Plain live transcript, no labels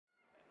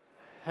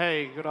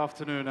Hey, good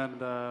afternoon, and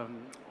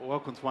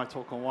welcome to my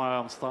talk on why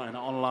I'm starting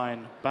an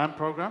online band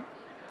program.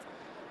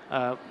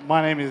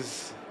 My name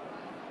is,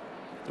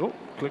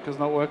 clicker's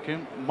not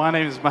working. My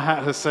name is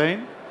Mahat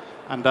Hussain,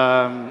 and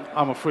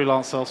I'm a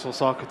freelance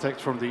Salesforce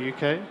architect from the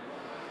UK.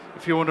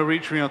 If you want to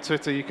reach me on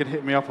Twitter, you can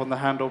hit me up on the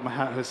handle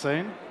Mahat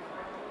Hussain.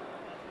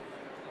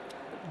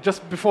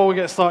 Just before we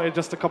get started,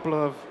 just a couple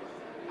of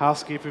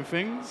housekeeping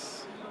things.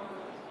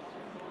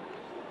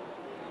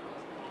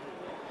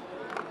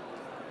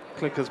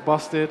 Clicker's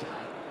busted.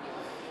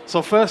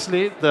 So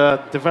firstly,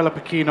 the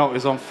developer keynote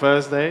is on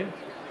Thursday.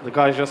 The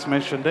guys just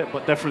mentioned it,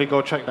 but definitely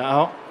go check that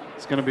out.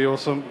 It's going to be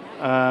awesome.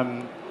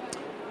 And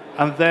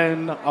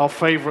then our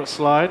favorite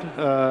slide,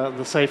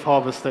 the safe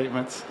harbor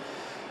statements.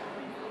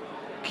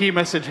 Key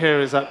message here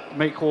is that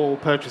make all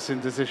purchasing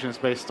decisions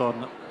based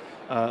on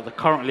the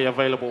currently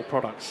available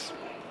products.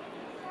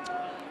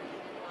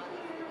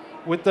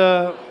 With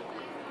the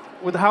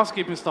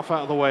housekeeping stuff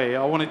out of the way,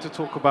 I wanted to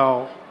talk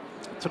about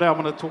today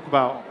I'm going to talk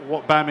about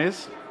what BAM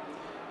is,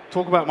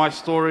 talk about my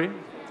story.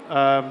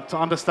 To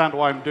understand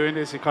why I'm doing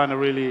this, you kind of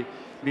really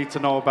need to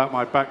know about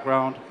my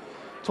background.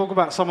 Talk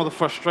about some of the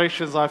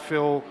frustrations I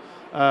feel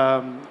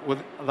that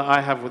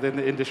I have within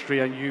the industry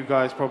and you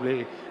guys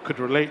probably could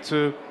relate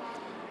to.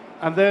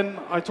 And then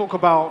I talk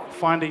about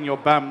finding your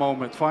BAM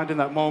moment, finding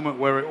that moment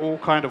where it all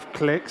kind of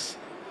clicks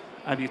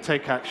and you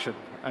take action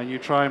and you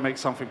try and make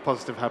something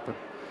positive happen.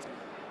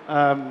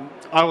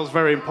 I was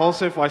very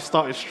impulsive. I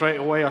started straight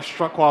away. I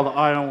struck while the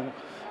iron,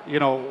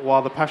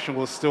 while the passion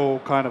was still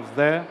kind of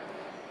there.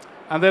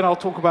 And then I'll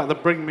talk about the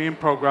Bring Me In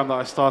program that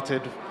I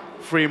started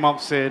 3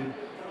 months in.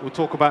 We'll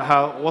talk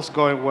about what's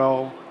going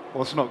well,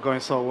 what's not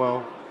going so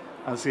well,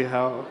 and see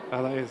how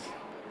that is.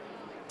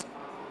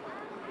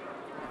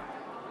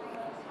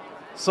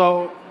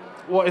 So,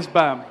 what is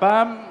BAM?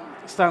 BAM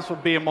stands for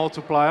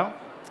Be-A-Multiplier.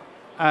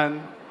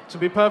 And to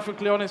be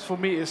perfectly honest, for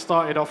me, it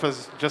started off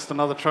as just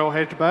another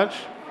trailhead badge.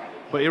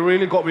 But it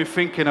really got me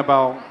thinking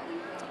about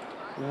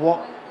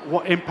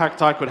what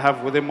impact I could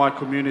have within my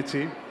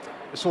community.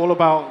 It's all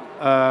about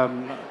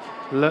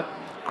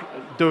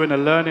doing a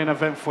learning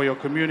event for your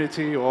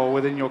community or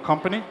within your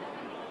company.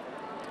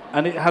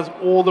 And it has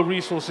all the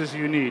resources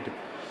you need.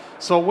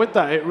 So with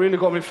that, it really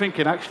got me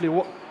thinking, actually,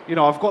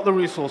 I've got the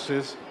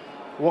resources.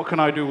 What can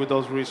I do with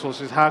those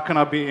resources? How can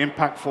I be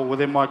impactful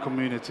within my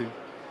community?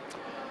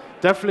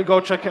 Definitely go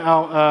check it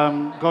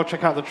out. Go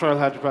check out the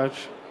Trailhead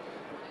badge.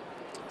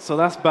 So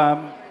that's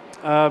BAM.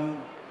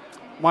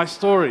 My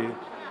story.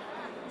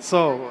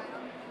 So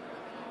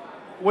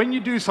when you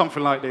do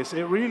something like this,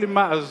 it really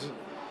matters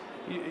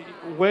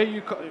where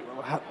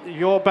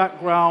your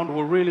background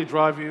will really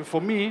drive you.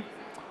 For me,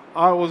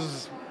 I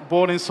was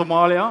born in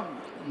Somalia,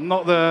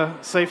 not the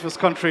safest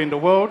country in the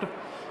world.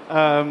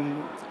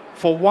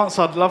 For once,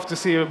 I'd love to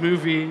see a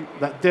movie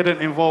that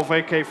didn't involve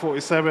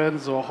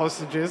AK-47s or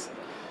hostages.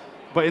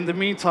 But in the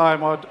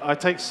meantime, I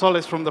take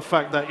solace from the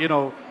fact that,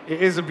 it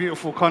is a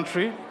beautiful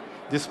country,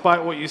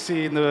 despite what you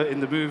see in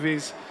the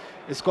movies.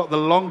 It's got the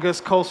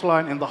longest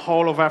coastline in the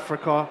whole of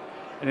Africa,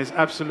 and it's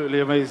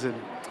absolutely amazing.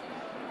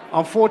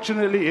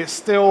 Unfortunately, it's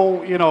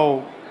still,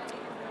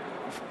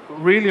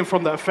 reeling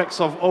from the effects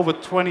of over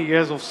 20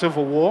 years of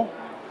civil war.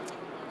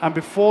 And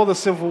before the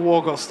civil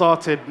war got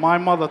started, my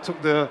mother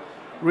took the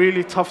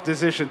really tough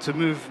decision to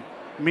move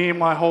me and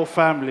my whole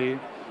family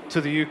to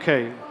the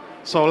UK.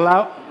 So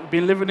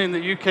been living in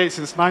the UK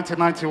since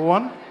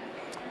 1991.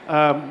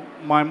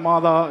 My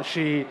mother,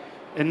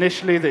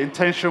 initially the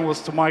intention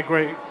was to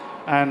migrate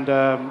and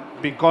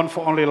be gone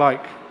for only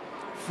like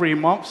 3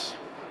 months.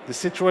 The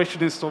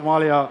situation in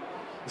Somalia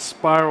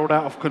spiraled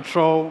out of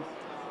control.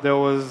 There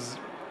was,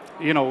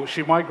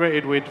 she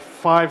migrated with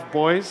 5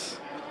 boys,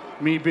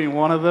 me being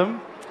one of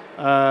them,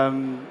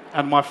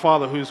 and my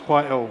father, who's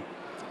quite ill.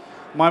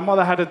 My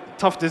mother had a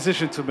tough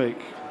decision to make.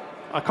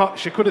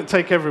 She couldn't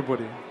take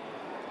everybody.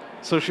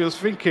 So she was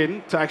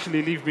thinking to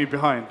actually leave me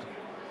behind.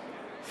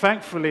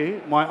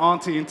 Thankfully, my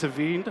auntie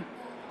intervened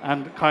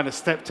and kind of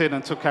stepped in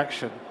and took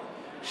action.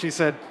 She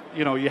said,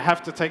 you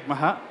have to take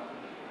Mahat.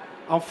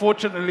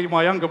 Unfortunately,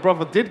 my younger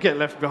brother did get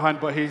left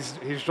behind, but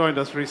he's joined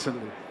us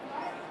recently.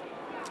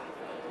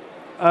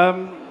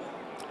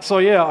 So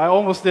yeah, I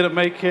almost didn't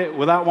make it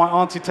without my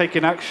auntie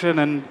taking action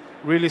and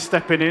really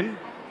stepping in.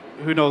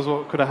 Who knows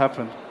what could have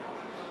happened.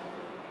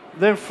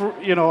 Then,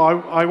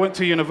 I went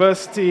to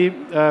university.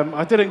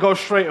 I didn't go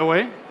straight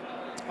away.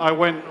 I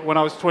went when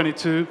I was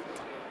 22.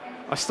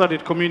 I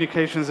studied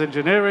communications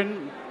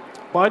engineering,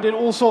 but I did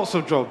all sorts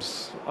of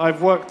jobs.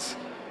 I've worked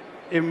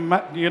in,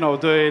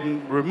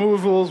 doing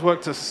removals,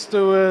 worked as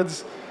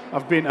stewards.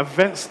 I've been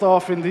event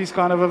staff in these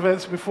kind of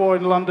events before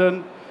in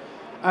London.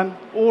 And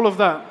all of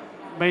that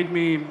made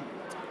me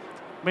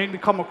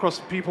come across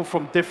people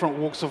from different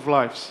walks of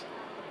life.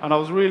 And I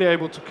was really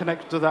able to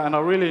connect to that, and I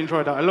really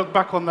enjoyed that. I look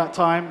back on that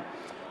time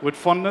with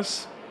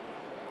fondness.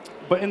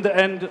 But in the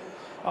end,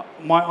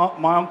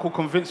 my uncle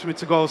convinced me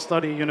to go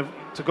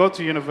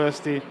to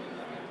university,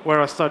 where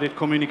I studied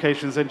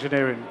communications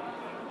engineering.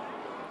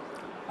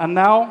 And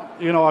now,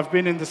 I've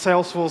been in the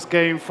Salesforce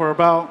game for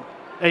about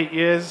 8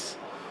 years.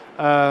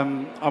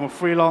 I'm a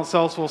freelance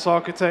Salesforce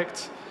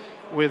architect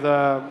with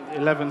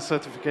 11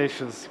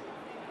 certifications.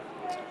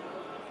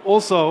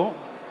 Also,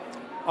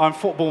 I'm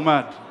football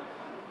mad.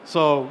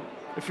 So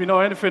if you know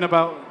anything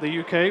about the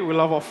UK, we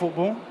love our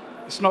football.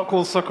 It's not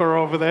called soccer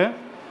over there.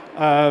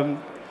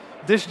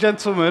 This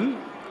gentleman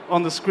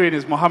on the screen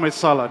is Mohammed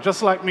Salah.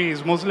 Just like me,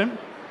 he's Muslim.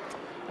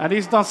 And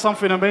he's done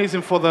something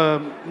amazing for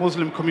the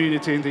Muslim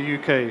community in the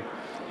UK.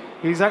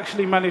 He's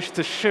actually managed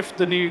to shift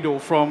the needle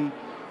from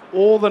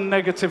all the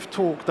negative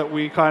talk that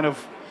we kind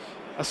of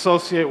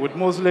associate with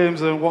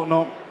Muslims and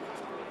whatnot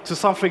to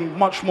something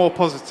much more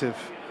positive.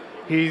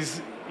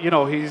 He's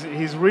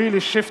really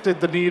shifted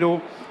the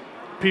needle.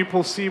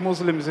 People see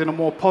Muslims in a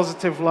more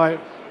positive light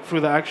through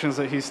the actions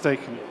that he's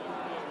taken.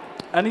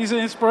 And he's an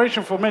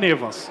inspiration for many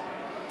of us.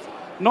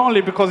 Not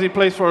only because he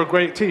plays for a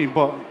great team,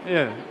 but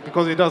yeah,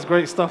 because he does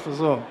great stuff as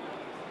well.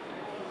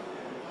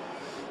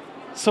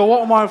 So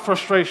what are my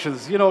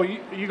frustrations?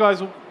 You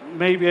guys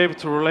may be able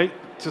to relate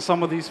to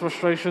some of these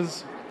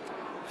frustrations.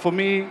 For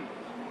me,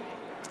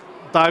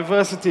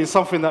 diversity is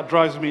something that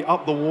drives me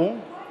up the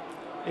wall.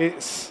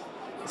 It's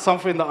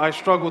something that I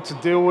struggle to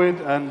deal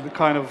with and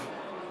kind of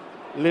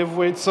live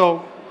with.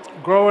 So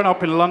growing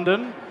up in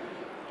London,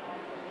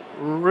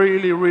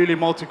 really, really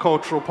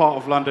multicultural part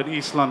of London,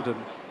 East London.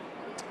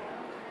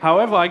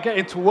 However, I get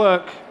into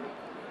work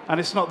and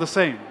it's not the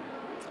same.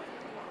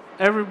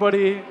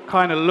 Everybody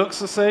kind of looks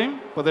the same,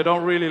 but they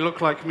don't really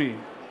look like me,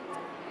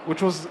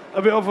 which was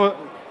a bit of a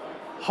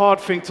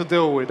hard thing to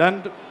deal with.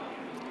 And,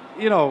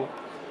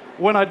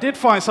 when I did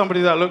find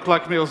somebody that looked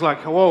like me, I was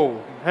like, whoa,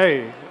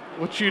 hey,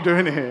 what you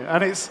doing here?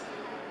 And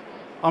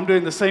I'm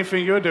doing the same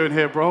thing you're doing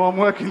here, bro. I'm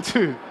working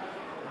too.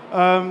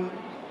 Then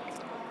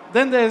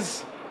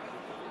there's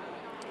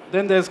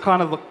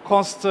kind of the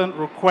constant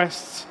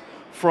requests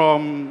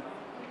from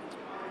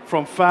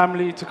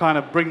family to kind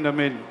of bring them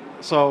in.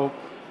 So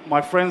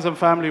my friends and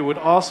family would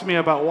ask me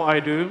about what I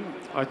do.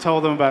 I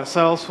tell them about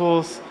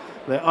Salesforce.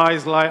 Their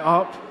eyes light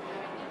up.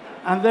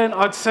 And then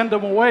I'd send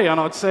them away and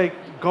I'd say,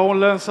 go and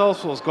learn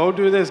Salesforce. Go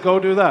do this, go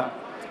do that.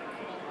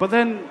 But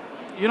then,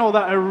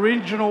 that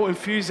original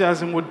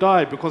enthusiasm would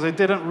die because they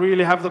didn't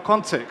really have the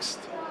context.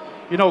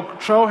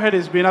 Trailhead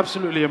has been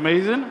absolutely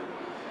amazing.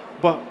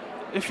 But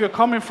if you're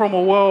coming from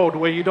a world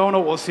where you don't know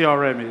what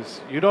CRM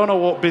is, you don't know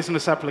what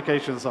business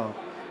applications are,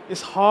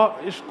 it's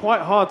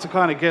quite hard to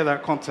kind of get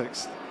that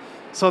context.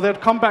 So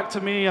they'd come back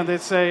to me and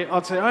I'd say,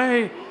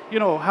 hey,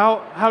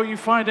 how are you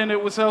finding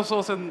it with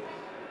Salesforce? And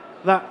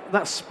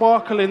that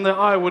sparkle in their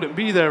eye wouldn't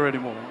be there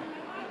anymore,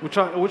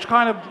 which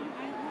kind of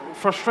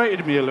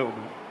frustrated me a little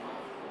bit.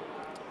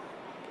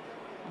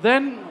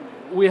 Then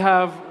we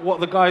have what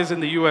the guys in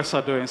the US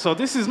are doing. So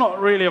this is not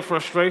really a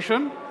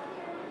frustration,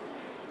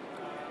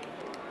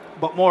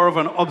 but more of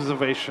an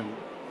observation.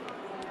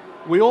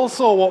 We all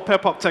saw what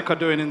Pep Up Tech are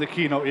doing in the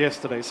keynote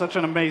yesterday. Such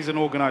an amazing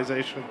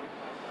organization.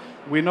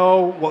 We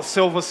know what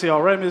Silver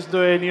CRM is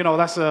doing.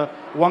 That's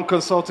one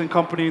consulting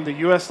company in the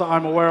US that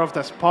I'm aware of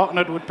that's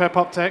partnered with Pep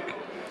Up Tech.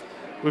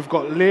 We've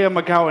got Leah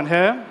McGowan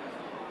here.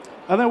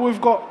 And then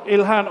we've got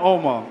Ilhan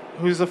Omar,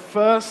 who's the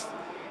first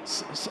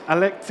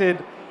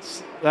elected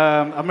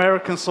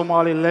American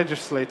Somali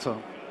legislator.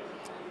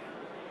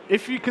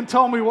 If you can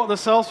tell me what the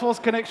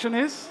Salesforce connection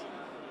is,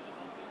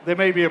 there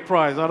may be a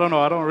prize. I don't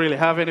know. I don't really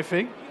have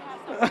anything.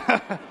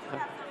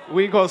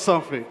 We got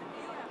something.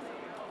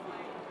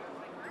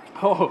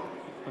 Oh.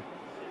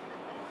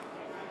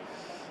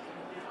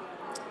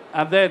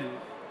 And then,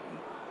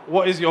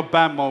 what is your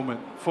BAM moment?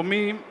 For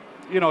me,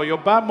 your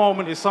BAM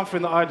moment is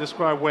something that I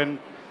describe when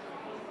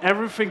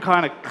everything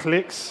kind of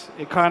clicks.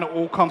 It kind of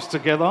all comes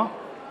together.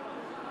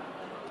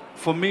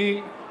 For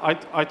me,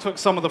 I took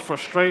some of the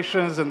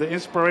frustrations and the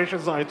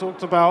inspirations that I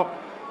talked about,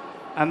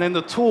 and then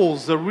the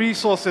tools, the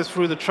resources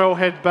through the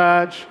Trailhead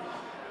badge,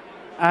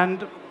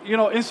 and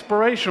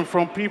inspiration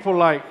from people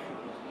like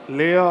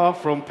Leah,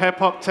 from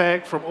Pep Up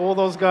Tech, from all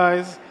those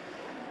guys,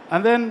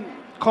 and then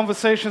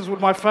conversations with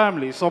my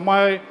family. So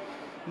my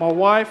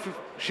wife,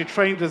 she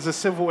trained as a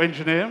civil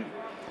engineer.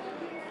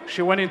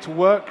 She went into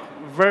work,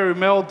 very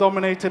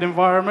male-dominated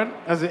environment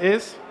as it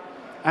is,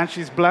 and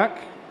she's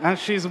black, and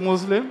she's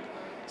Muslim.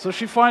 So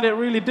she find it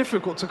really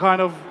difficult to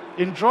kind of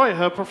enjoy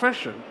her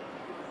profession.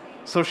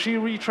 So she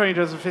retrained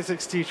as a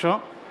physics teacher.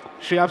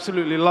 She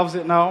absolutely loves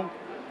it now.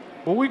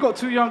 But we got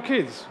 2 young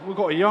kids. We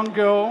got a young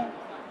girl,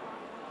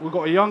 we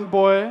got a young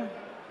boy,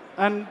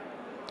 and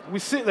we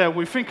sit there,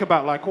 we think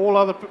about, like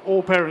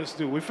all parents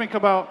do, we think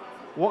about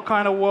what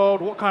kind of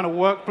world, what kind of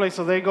workplace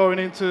are they going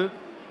into,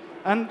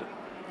 and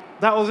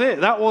that was it.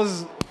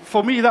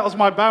 For me, that was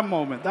my BAM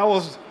moment. That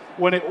was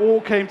when it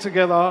all came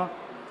together,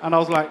 and I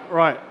was like,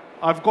 right,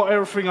 I've got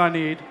everything I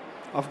need,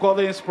 I've got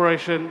the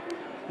inspiration,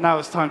 now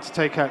it's time to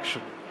take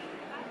action.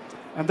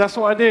 And that's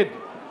what I did.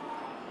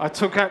 I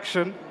took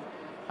action.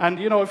 And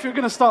if you're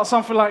going to start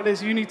something like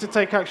this, you need to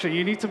take action.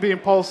 You need to be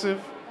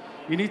impulsive.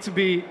 You need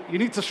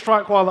to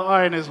strike while the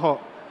iron is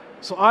hot.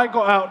 So I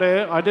got out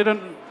there. I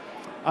didn't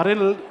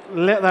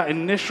let that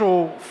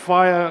initial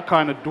fire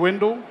kind of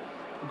dwindle.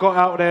 Got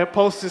out there,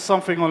 posted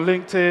something on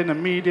LinkedIn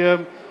and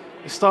Medium,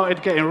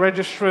 started getting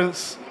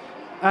registrants,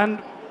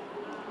 and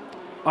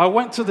I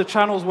went to the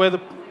channels where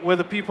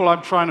the people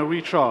I'm trying to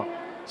reach are.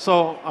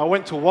 So I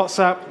went to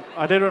WhatsApp.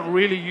 I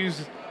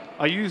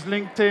used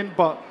LinkedIn,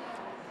 but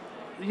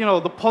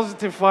the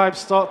positive vibes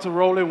start to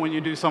roll in when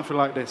you do something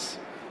like this.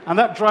 And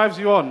that drives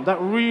you on. That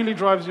really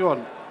drives you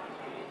on.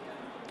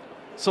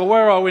 So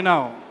where are we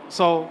now?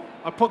 So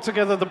I put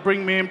together the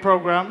Bring Me In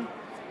program.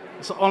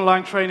 It's an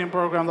online training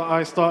program that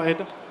I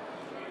started.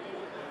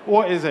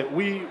 What is it?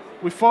 We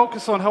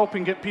focus on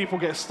helping people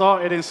get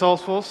started in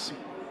Salesforce.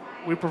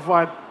 We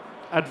provide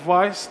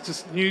advice to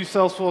new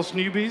Salesforce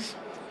newbies.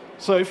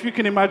 So if you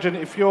can imagine,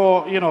 if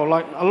you're,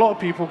 like a lot of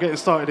people getting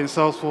started in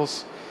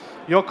Salesforce,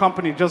 your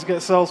company just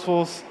gets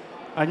Salesforce,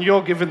 and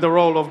you're given the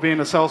role of being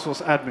a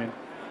Salesforce admin,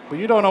 but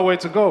you don't know where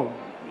to go.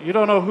 You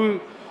don't know who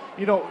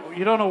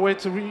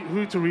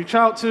to reach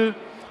out to,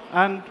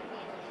 and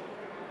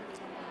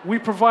we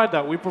provide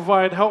that. We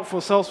provide help for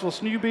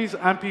Salesforce newbies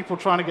and people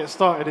trying to get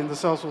started in the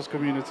Salesforce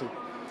community.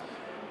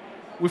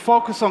 We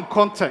focus on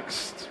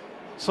context.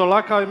 So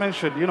like I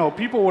mentioned,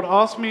 people would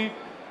ask me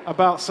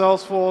about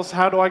Salesforce,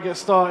 how do I get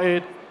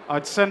started?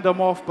 I'd send them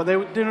off, but they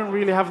didn't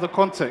really have the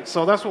context.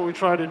 So that's what we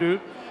try to do.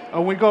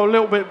 And we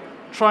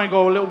try and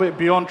go a little bit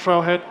beyond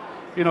Trailhead.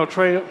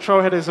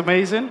 Trailhead is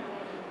amazing,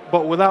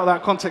 but without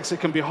that context, it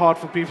can be hard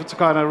for people to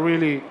kind of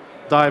really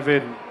dive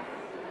in.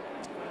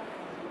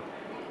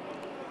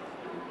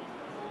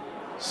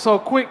 So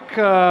quick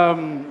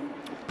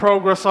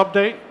progress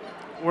update.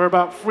 We're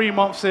about 3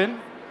 months in.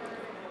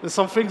 There's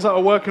some things that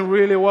are working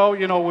really well.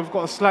 We've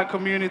got a Slack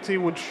community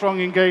with strong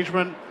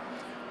engagement.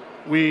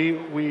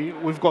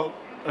 We've got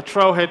a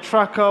Trailhead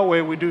tracker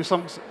where we do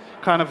some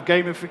kind of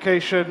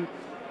gamification.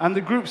 And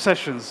the group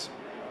sessions,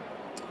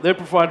 they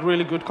provide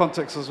really good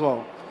context as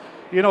well.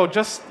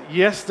 Just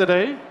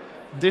yesterday,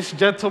 this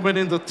gentleman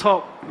in the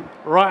top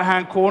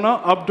right-hand corner,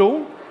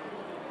 Abdul,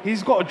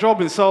 he's got a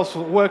job in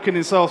Salesforce, working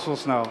in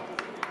Salesforce now.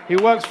 He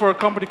works for a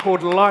company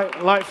called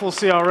Lightful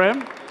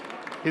CRM.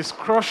 He's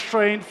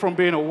cross-trained from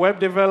being a web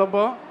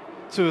developer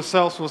to a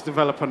Salesforce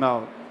developer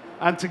now.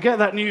 And to get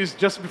that news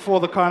just before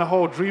the kind of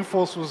whole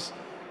Dreamforce was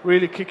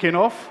really kicking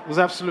off was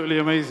absolutely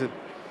amazing.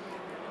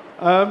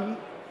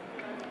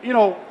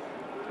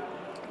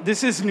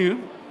 This is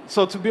new.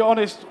 So to be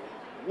honest,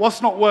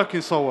 what's not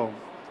working so well?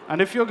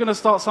 And if you're going to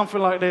start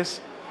something like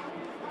this,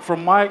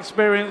 from my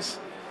experience,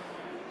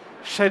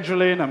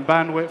 scheduling and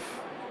bandwidth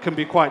can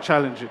be quite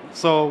challenging.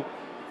 So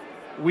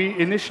we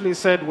initially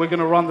said we're going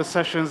to run the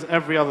sessions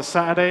every other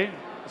Saturday.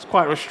 It's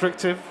quite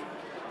restrictive.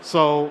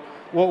 So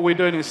what we're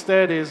doing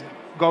instead is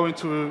going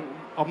to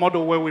a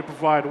model where we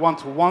provide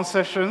one-to-one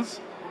sessions,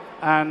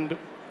 and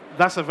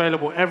that's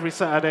available every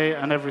Saturday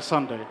and every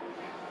Sunday.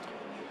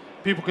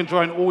 People can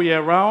join all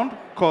year round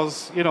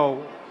because,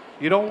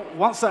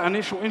 once that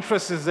initial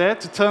interest is there,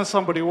 to turn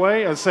somebody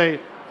away and say,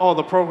 oh,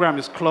 the program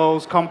is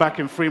closed, come back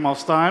in 3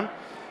 months' time,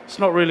 it's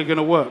not really going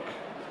to work.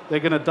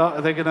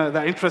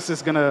 That interest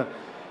is going to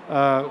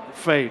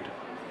fade.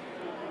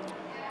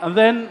 And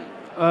then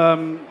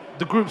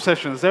the group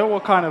sessions,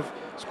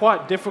 it's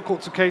quite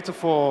difficult to cater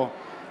for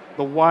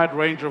the wide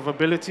range of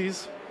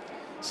abilities.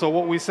 So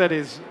what we said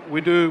is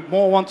we do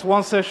more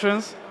one-to-one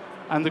sessions,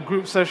 and the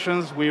group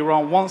sessions we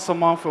run once a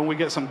month, and we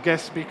get some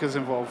guest speakers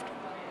involved.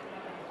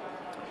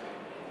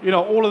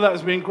 All of that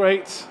has been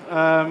great.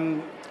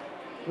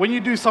 When you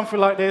do something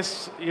like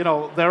this,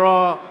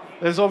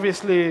 there's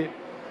obviously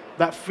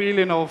that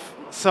feeling of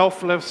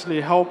selflessly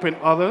helping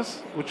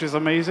others, which is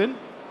amazing.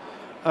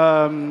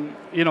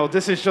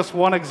 This is just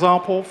one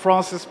example.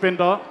 Francis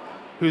Binder,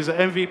 who's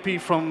an MVP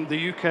from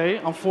the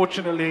UK,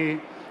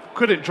 unfortunately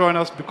couldn't join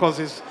us because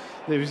he's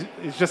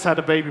just had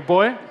a baby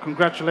boy.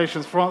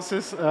 Congratulations,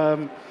 Francis.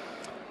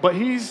 But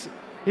he's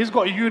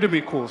got a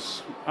Udemy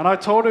course, and I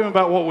told him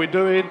about what we're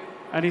doing,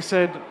 and he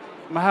said,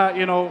 Mahat,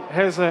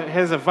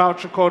 here's a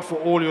voucher code for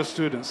all your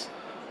students.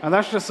 And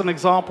that's just an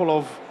example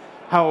of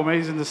how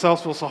amazing the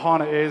Salesforce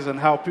Ohana is, and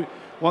how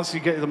once you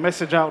get the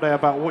message out there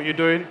about what you're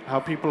doing, how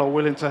people are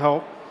willing to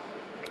help.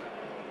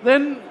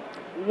 Then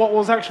what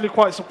was actually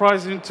quite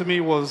surprising to me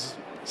was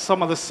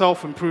some of the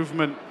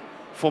self-improvement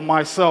for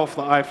myself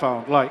that I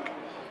found, like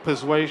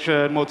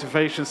persuasion,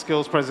 motivation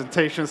skills,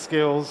 presentation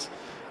skills,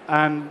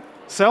 and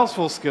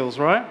Salesforce skills,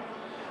 right?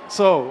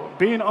 So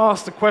being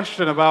asked a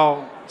question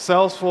about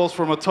Salesforce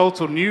from a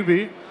total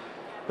newbie,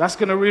 that's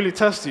going to really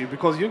test you,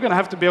 because you're going to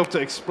have to be able to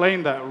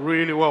explain that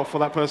really well for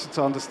that person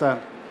to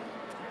understand.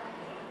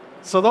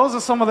 So those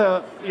are some of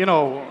the,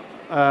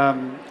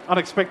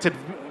 unexpected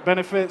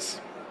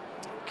benefits.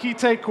 Key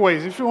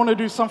takeaways. If you want to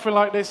do something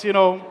like this,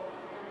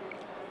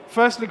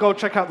 firstly, go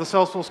check out the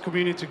Salesforce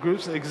community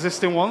groups, the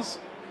existing ones.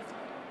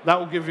 That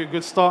will give you a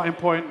good starting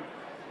point.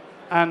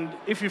 And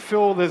if you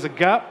feel there's a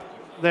gap,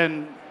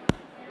 then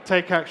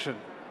take action.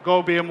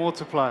 Go be a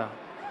multiplier.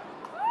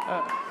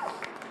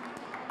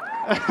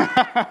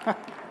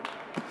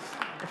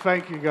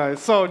 Thank you,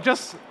 guys. So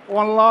just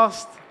one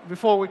last,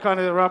 before we kind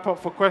of wrap up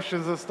for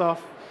questions and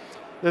stuff,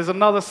 there's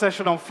another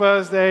session on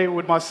Thursday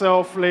with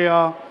myself,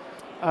 Leah,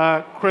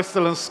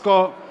 Crystal, and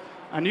Scott,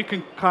 and you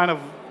can kind of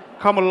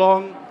come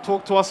along,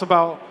 talk to us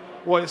about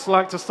what it's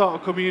like to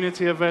start a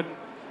community event.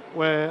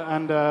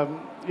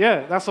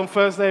 Yeah, that's on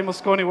Thursday,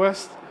 Moscone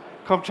West.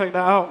 Come check that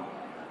out.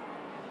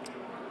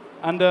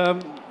 And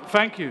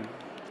thank you.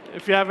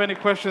 If you have any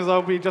questions,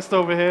 I'll be just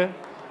over here,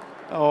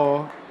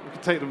 or you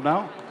can take them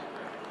now.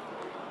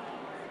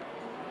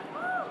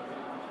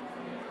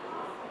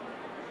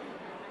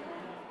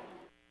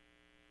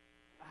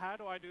 How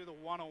do I do the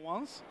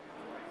one-on-ones?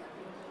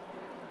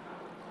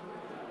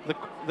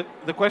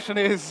 The question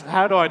is,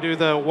 how do I do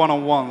the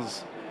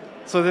one-on-ones?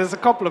 So there's a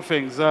couple of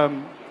things.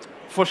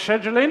 For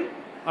scheduling,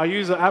 I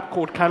use an app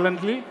called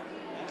Calendly,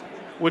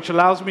 which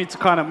allows me to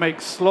kind of make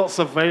slots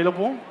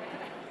available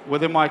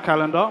within my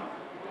calendar.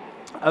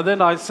 And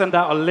then I send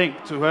out a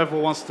link to whoever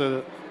wants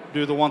to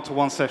do the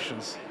one-to-one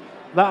sessions.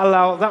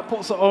 That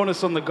puts the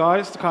onus on the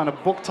guys to kind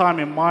of book time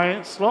in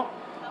my slot,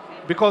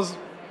 because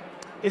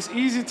it's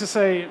easy to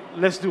say,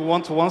 let's do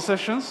one-to-one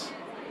sessions,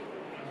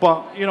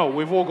 but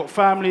we've all got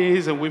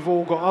families and we've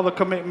all got other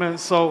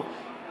commitments, so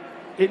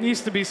it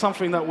needs to be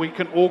something that we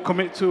can all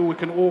commit to, we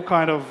can all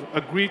kind of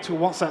agree to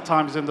once that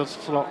time is in the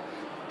slot.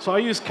 So I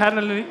use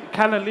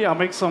Calendly. I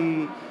make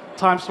some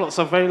time slots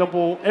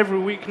available every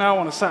week now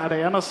on a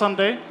Saturday and a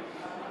Sunday,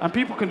 and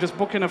people can just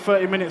book in a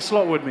 30-minute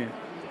slot with me.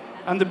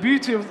 And the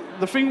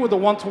thing with the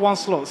one-to-one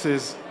slots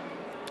is,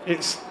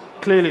 it's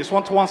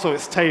one-to-one, so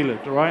it's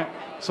tailored, right?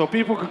 So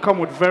people can come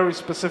with very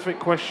specific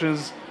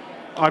questions.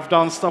 I've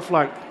done stuff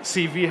like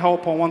CV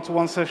help on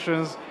one-to-one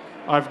sessions.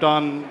 I've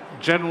done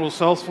general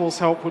Salesforce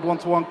help with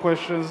one-to-one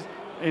questions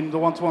in the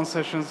one-to-one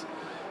sessions.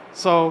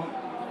 So,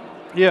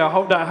 yeah, I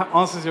hope that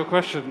answers your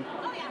question.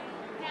 Oh, yeah.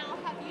 Now,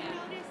 have you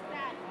noticed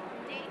that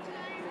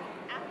daytime,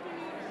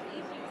 afternoon, or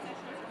evening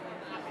sessions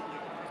are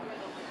popular?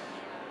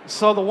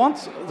 So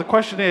the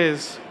question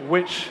is,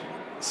 which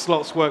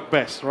slots work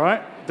best,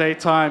 right?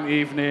 Daytime,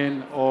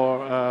 evening,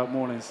 or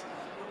mornings?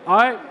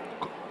 I've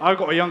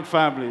got a young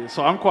family,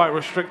 so I'm quite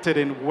restricted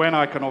in when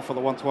I can offer the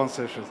one-to-one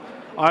sessions.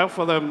 I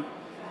offer them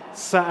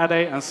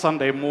Saturday and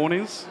Sunday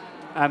mornings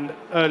and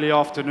early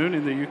afternoon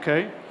in the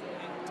UK.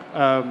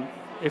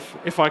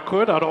 If I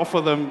could, I'd offer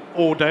them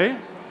all day,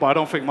 but I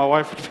don't think my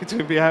wife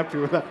would be happy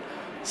with that.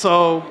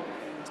 So,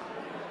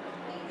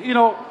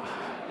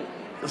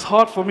 it's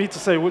hard for me to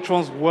say which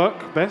ones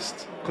work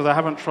best, because I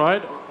haven't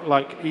tried,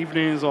 like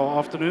evenings or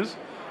afternoons.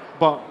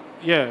 But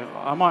yeah,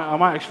 I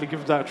might actually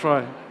give that a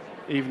try,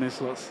 evening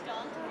slots.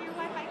 Don't tell your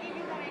wife I gave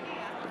you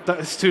that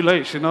idea. It's too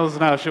late. She knows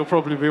now. She'll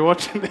probably be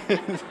watching this.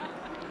 And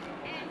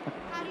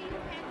how do you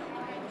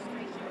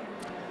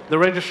handle The the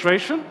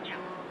registration? registration?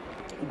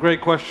 Yeah. Great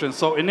question.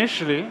 So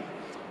initially,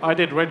 I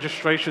did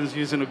registrations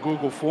using a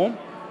Google form.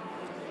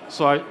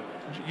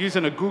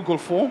 Using a Google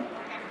form,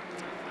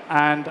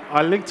 and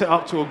I linked it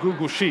up to a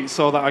Google Sheet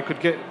so that I could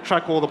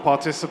track all the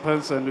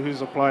participants and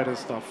who's applied and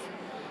stuff.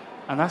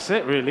 And that's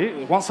it,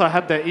 really. Once I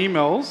had their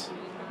emails,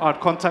 I'd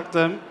contact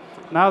them.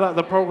 Now that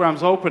the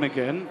program's open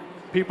again,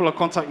 people are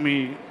contacting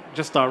me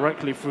just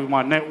directly through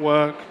my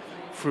network,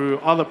 through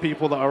other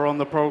people that are on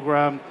the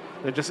program.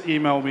 They just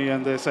email me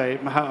and they say,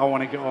 Mahat, I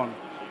want to get on.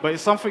 But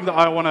it's something that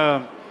I want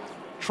to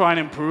try and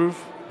improve,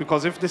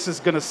 because if this is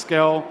going to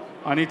scale,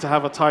 I need to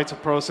have a tighter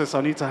process.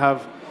 I need to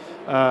have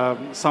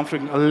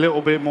something a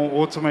little bit more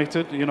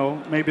automated.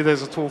 Maybe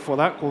there's a tool for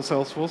that called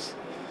Salesforce.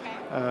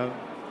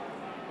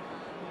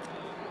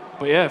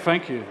 But yeah,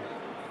 thank you.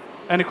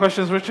 Any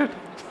questions, Richard?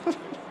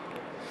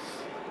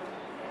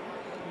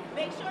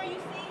 Make sure you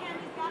see him.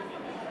 He's got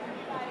something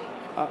for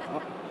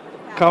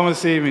everybody. Come and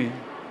see me.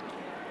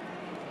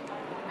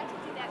 I can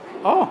do that.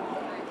 Oh,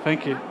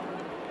 thank you. Yeah,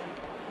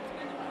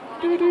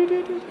 thank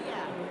you.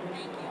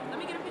 Let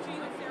me get a picture of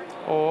you and Sarah.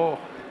 Oh.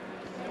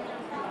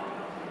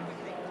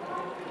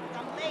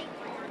 I'm late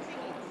for your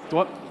singing.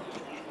 What?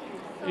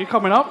 You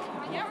coming up?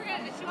 Yeah, we're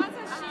gonna. She wants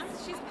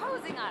us. She's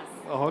posing us.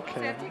 Oh, okay.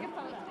 So take a photo.